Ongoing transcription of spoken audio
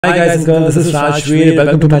Hi guys and girls, this is Rajveer.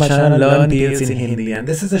 Welcome to my channel Learn PLC in Hindi, and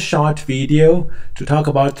this is a short video to talk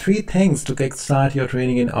about 3 things to kickstart your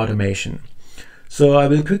training in automation. So I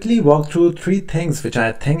will quickly walk through 3 things which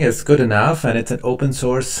I think is good enough, and it's an open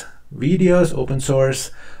source videos, open source,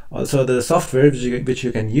 also the software which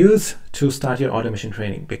you can use to start your automation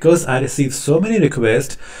training, because I receive so many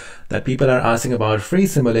requests that people are asking about free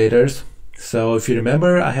simulators. So if you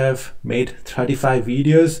remember, I have made 35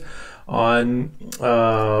 videos on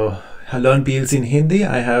Learn PLC in Hindi.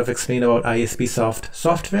 I have explained about ISP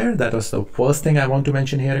software. That was the first thing I want to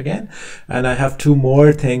mention here again, and I have 2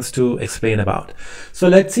 more things to explain about. So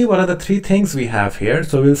let's see what are the 3 things we have here.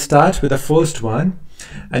 So we'll start with the first one,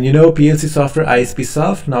 and you know PLC software ISP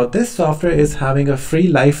soft. Now this software is having a free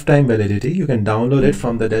lifetime validity. You can download it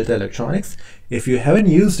from the Delta Electronics. If you haven't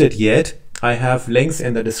used it yet, I have links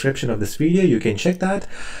in the description of this video. You can check that.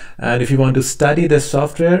 And if you want to study this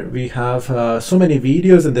software, we have so many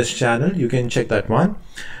videos in this channel. You can check that one.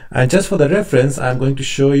 And just for the reference, I'm going to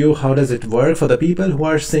show you how does it work for the people who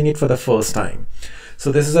are seeing it for the first time.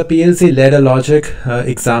 So this is a PLC ladder logic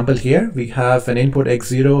example here. We have an input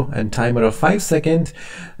X0 and timer of 5 seconds,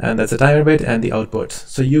 and that's a timer bit and the outputs.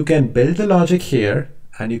 So you can build the logic here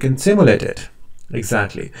and you can simulate it.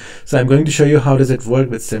 Exactly. So I'm going to show you how does it work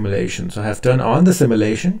with simulation. So I have turned on the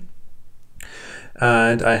simulation,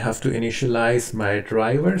 and I have to initialize my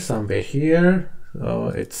driver somewhere here. So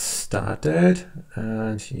it's started,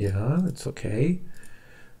 and yeah, it's okay.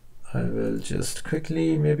 I will just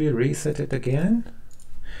quickly maybe reset it again,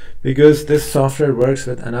 because this software works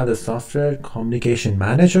with another software, Communication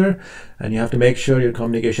Manager, and you have to make sure your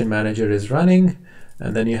Communication Manager is running.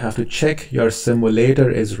 And then you have to check your simulator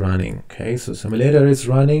is running. Okay, so simulator is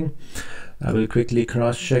running. I will quickly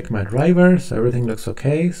cross check my driver. So everything looks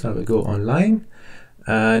okay. So I will go online,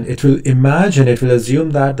 and it will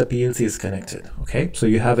assume that the PLC is connected. Okay, so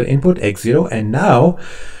you have an input X0, and now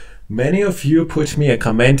many of you put me a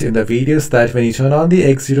comment in the videos that when you turn on the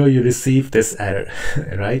X0, you receive this error,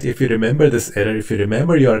 right? If you remember this error, if you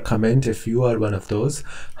remember your comment, if you are one of those,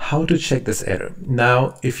 how to check this error.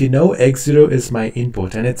 Now, if you know X0 is my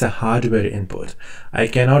input and it's a hardware input, I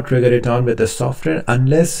cannot trigger it on with the software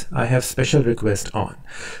unless I have special request on.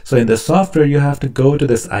 So in the software, you have to go to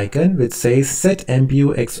this icon which says set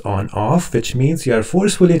MPU X on off, which means you are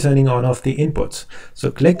forcefully turning on off the inputs. So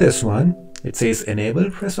click this one. It says enable,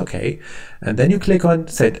 press OK, and then you click on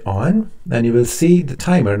set on, and you will see the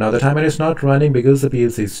timer. Now the timer is not running because the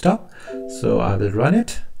PLC is stopped, so I will run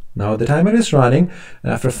it. Now the timer is running,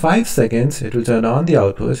 and after 5 seconds it will turn on the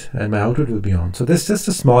output, and my output will be on. So this is just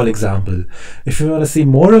a small example. If you want to see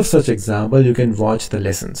more of such example, you can watch the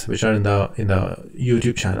lessons which are in the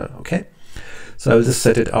YouTube channel. Okay, so I will just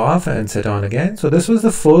set it off and set on again. So this was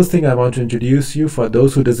the first thing I want to introduce you for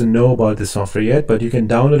those who doesn't know about this software yet, but you can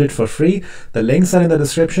download it for free. The links are in the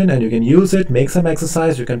description, and you can use it, make some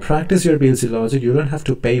exercise. You can practice your PLC logic. You don't have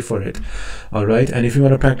to pay for it. All right. And if you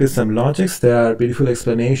want to practice some logics, there are beautiful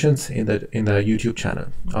explanations in the YouTube channel.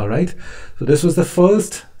 All right. So this was the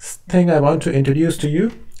first thing I want to introduce to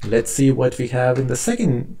you. Let's see what we have in the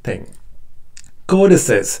second thing.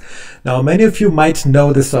 Codices. Now many of you might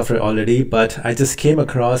know this software already, but I just came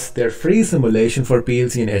across their free simulation for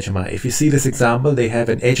PLC and HMI. If you see this example, they have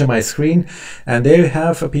an HMI screen, and they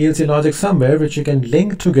have a PLC logic somewhere which you can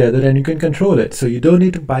link together and you can control it. So you don't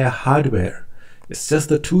need to buy a hardware. It's just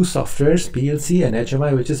the 2 softwares, PLC and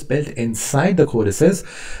HMI, which is built inside the codices,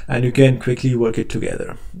 and you can quickly work it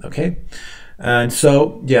together. Okay, and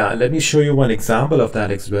so yeah, let me show you one example of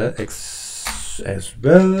that as well. It's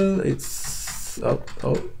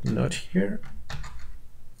oh, not here,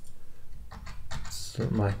 so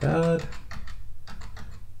my bad.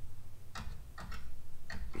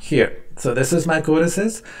 Here, so this is my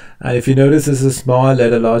codices, and if you notice, this is a small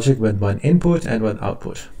ladder logic with 1 input and 1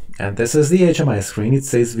 output, and this is the HMI screen. It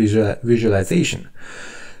says visualization.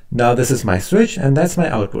 Now this is my switch, and that's my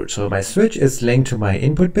output. So my switch is linked to my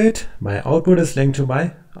input bit, my output is linked to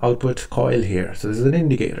my output coil here. So this is an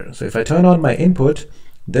indicator. So if I turn on my input,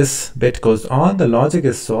 this bit goes on, the logic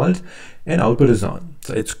is solved, and output is on.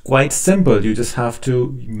 So it's quite simple. You just have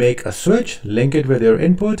to make a switch, link it with your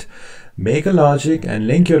input, make a logic, and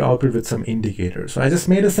link your output with some indicator. So I just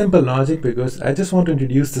made a simple logic because I just want to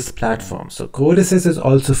introduce this platform. So Codices is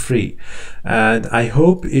also free, and I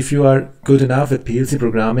hope if you are good enough with PLC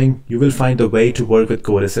programming, you will find a way to work with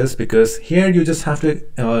Codices, because here you just have to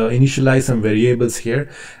initialize some variables here,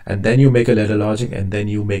 and then you make a ladder logic, and then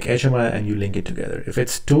you make HMI and you link it together. If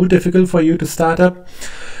it's too difficult for you to start up,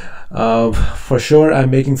 For sure,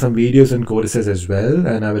 I'm making some videos in codices as well,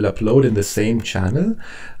 and I will upload in the same channel,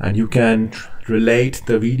 and you can relate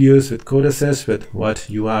the videos with codices with what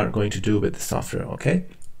you are going to do with the software. Okay.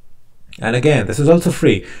 And again, this is also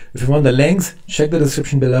free. If you want the links, check the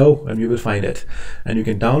description below and you will find it. And you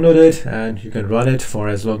can download it and you can run it for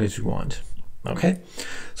as long as you want. Okay,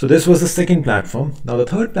 so this was the second platform. Now the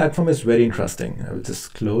third platform is very interesting. I will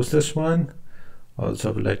just close this one. Also,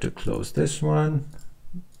 I would like to close this one.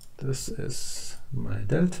 This is my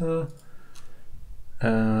Delta.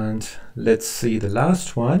 And let's see the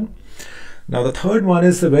last one. Now the third one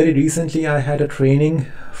is very recently I had a training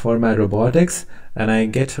for my robotics, and I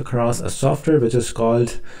get across a software which is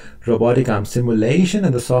called Robotic Arm Simulation,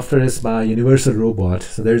 and the software is by Universal Robot.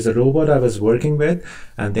 So there's a robot I was working with,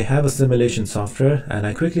 and they have a simulation software, and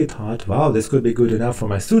I quickly thought, wow, this could be good enough for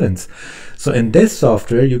my students. So in this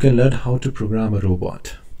software, you can learn how to program a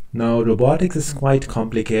robot. Now, robotics is quite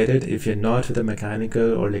complicated if you're not with a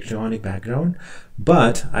mechanical or electronic background,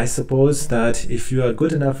 but I suppose that if you are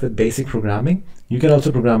good enough with basic programming, you can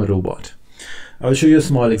also program a robot. I will show you a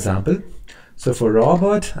small example. So for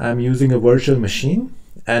robot, I'm using a virtual machine,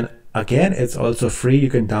 and again, it's also free. You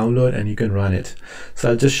can download and you can run it. So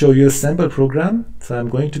I'll just show you a sample program. So I'm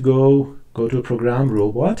going to go to program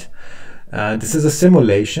robot. This is a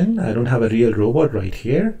simulation. I don't have a real robot right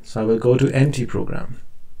here. So I will go to empty program.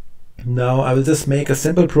 Now I will just make a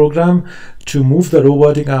simple program to move the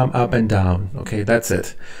robotic arm up and down. Okay, that's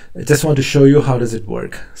it. I just want to show you how does it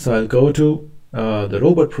work. So I'll go to the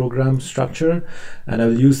robot program structure, and I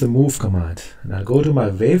will use the move command, and I'll go to my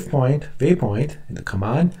waypoint in the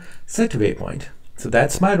command set waypoint. So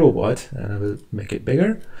that's my robot, and I will make it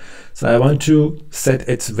bigger. So I want to set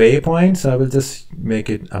its waypoint, so I will just make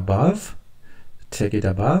it above, take it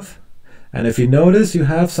above. And if you notice, you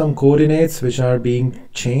have some coordinates which are being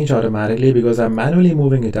changed automatically because I'm manually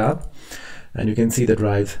moving it up, and you can see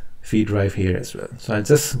the feed drive here as well. So I'll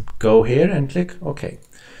just go here and click OK.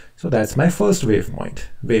 So that's my first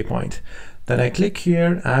waypoint. Then I click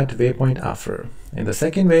here, add waypoint after. In the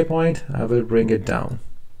second waypoint, I will bring it down.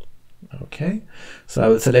 Okay, so I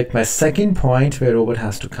will select my second point where robot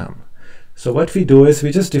has to come. So what we do is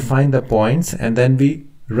we just define the points and then we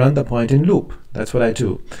run the point in loop. That's what I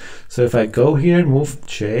do. So if I go here, move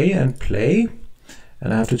J and play,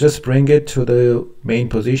 and I have to just bring it to the main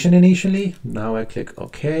position initially. Now I click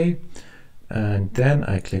OK, and then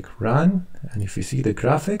I click run. And if you see the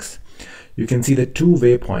graphics, you can see the two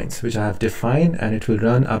waypoints which I have defined, and it will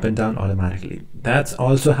run up and down automatically. That's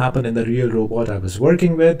also happened in the real robot I was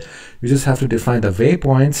working with. You just have to define the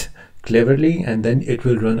waypoints cleverly, and then it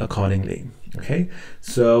will run accordingly. Okay,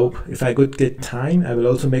 so if I could get time, I will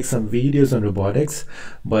also make some videos on robotics,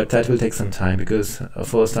 but that will take some time because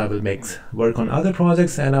first I will work on other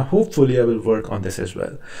projects, and hopefully I will work on this as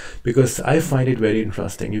well, because I find it very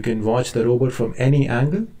interesting. You can watch the robot from any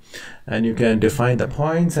angle, and you can define the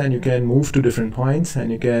points, and you can move to different points,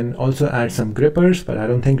 and you can also add some grippers, but I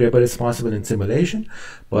don't think gripper is possible in simulation,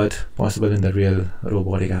 but possible in the real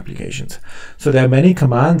robotic applications. So there are many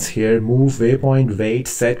commands here: move, waypoint, wait,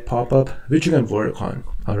 set, pop-up, which you can work on.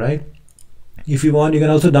 All right, if you want, you can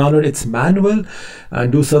also download its manual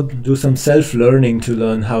and do some self-learning to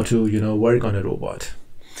learn how to work on a robot.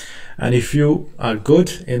 And if you are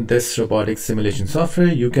good in this robotic simulation software,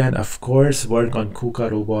 you can of course work on KUKA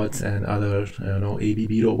robots and other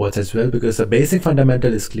ABB robots as well, because the basic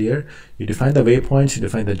fundamental is clear. You define the waypoints, you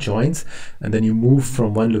define the joints, and then you move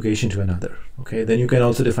from one location to another. Okay, then you can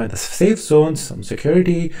also define the safe zones, some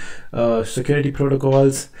security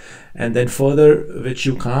protocols, and then further, which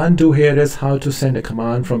you can't do here, is how to send a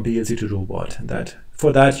command from PLC to robot, and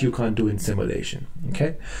for that you can't do in simulation.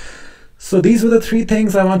 Okay. So these were the three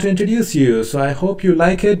things I want to introduce you. So I hope you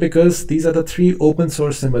like it, because these are the three open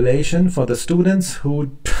source simulation for the students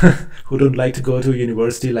who who don't like to go to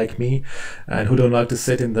university like me, and who don't like to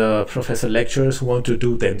sit in the professor lectures, who want to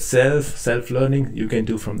do themselves, self-learning. You can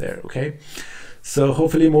do from there. Okay. So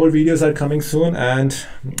hopefully more videos are coming soon, and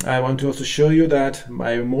I want to also show you that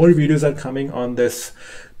more videos are coming on this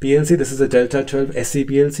PLC. This is a Delta 12 SC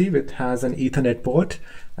PLC, which has an Ethernet port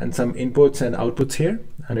and some inputs and outputs here,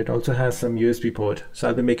 and it also has some USB port. So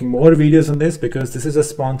I'll be making more videos on this, because this is a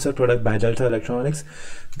sponsored product by Delta Electronics.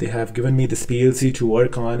 They have given me this PLC to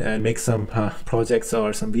work on and make some projects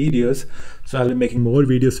or some videos. So I'll be making more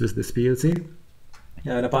videos with this PLC.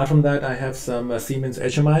 And apart from that, I have some Siemens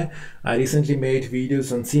HMI. I recently made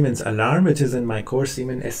videos on Siemens Alarm, which is in my course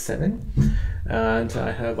Siemens S7. And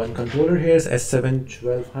I have one controller here, S7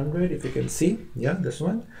 1200, if you can see. Yeah, this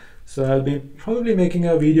one. So I'll be probably making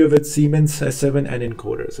a video with Siemens S7 and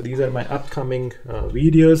encoder. So these are my upcoming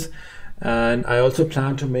videos. And I also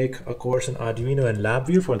plan to make a course in Arduino and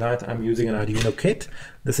LabVIEW. For that, I'm using an Arduino kit.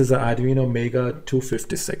 This is an Arduino Mega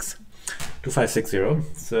 2560.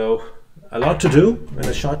 So a lot to do in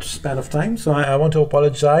a short span of time. So I want to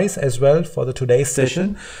apologize as well for the today's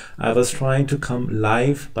session. I was trying to come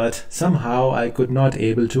live, but somehow I could not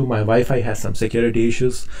able to. My Wi-Fi has some security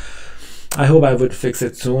issues. I hope I would fix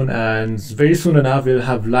it soon, and very soon enough we'll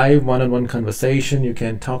have live one-on-one conversation. You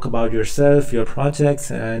can talk about yourself, your projects,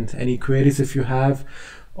 and any queries if you have,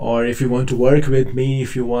 or if you want to work with me,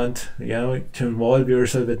 if you want to involve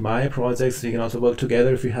yourself with my projects. You can also work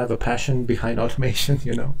together if you have a passion behind automation.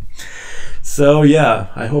 So yeah,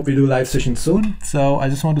 I hope we do live session soon. So I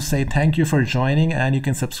just want to say thank you for joining, and you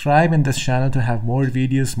can subscribe in this channel to have more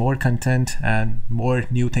videos, more content, and more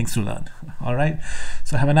new things to learn. All right,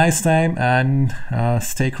 so have a nice time, and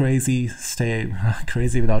stay crazy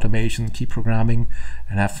with automation, keep programming,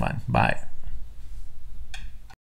 and have fun. Bye.